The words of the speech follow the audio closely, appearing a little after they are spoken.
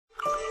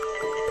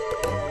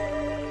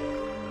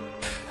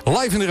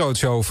Live in de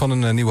Roodshow van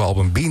een nieuwe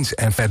album Beans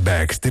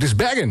Fatback. Dit is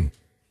Beggin.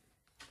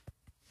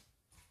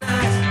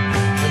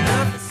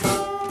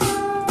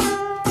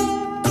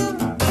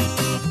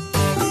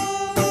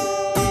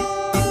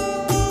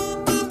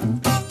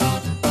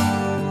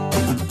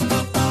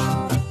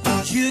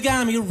 You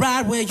got me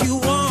right where you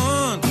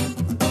want.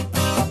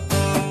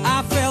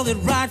 I felt it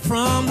right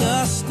from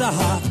the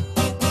start.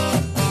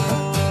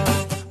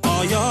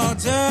 All your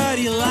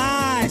dirty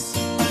lies,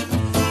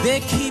 they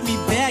keep me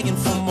begging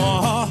for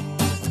more.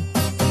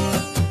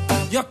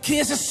 Your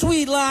kiss is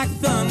sweet like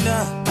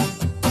thunder.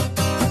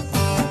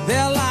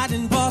 They're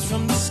lightning bolts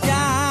from the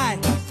sky.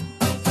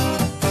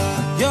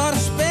 You're the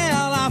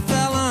spell I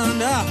fell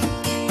under.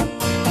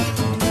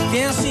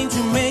 Can't seem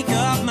to make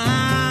up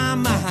my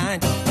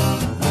mind.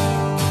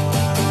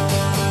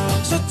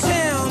 So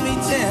tell me,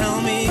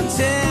 tell me,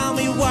 tell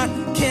me, what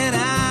can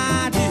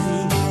I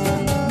do?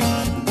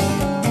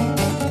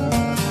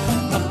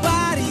 My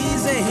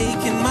body's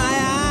aching, my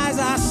eyes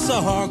are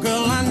sore.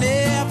 Girl, I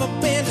never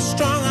been as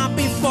strong out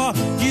before.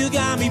 You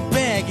got me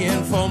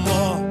begging for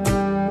more.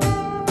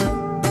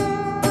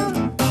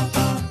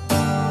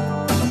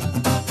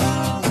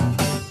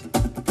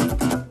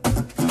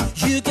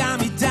 You got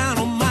me down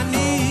on my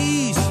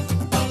knees.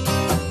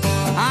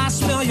 I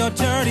smell your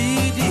dirty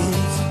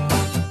deeds.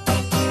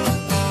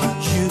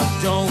 You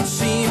don't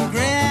seem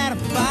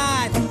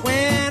gratified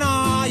when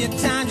all your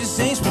time just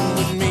ain't spent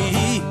with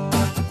me.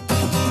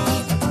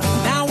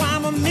 Now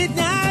I'm a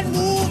midnight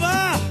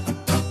mover.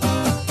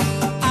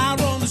 I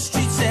roam the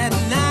streets at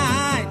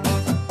night.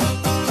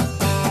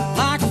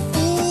 Like a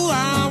fool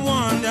I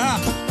wander.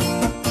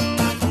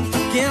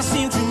 Can't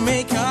seem to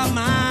make up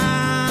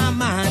my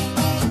mind.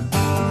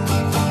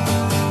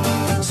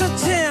 So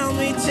tell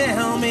me,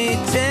 tell me,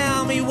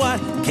 tell me, what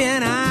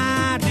can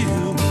I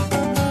do?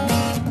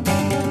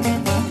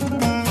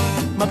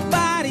 My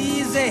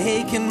body's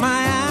aching,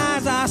 my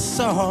eyes are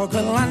sore.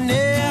 Girl, I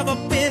never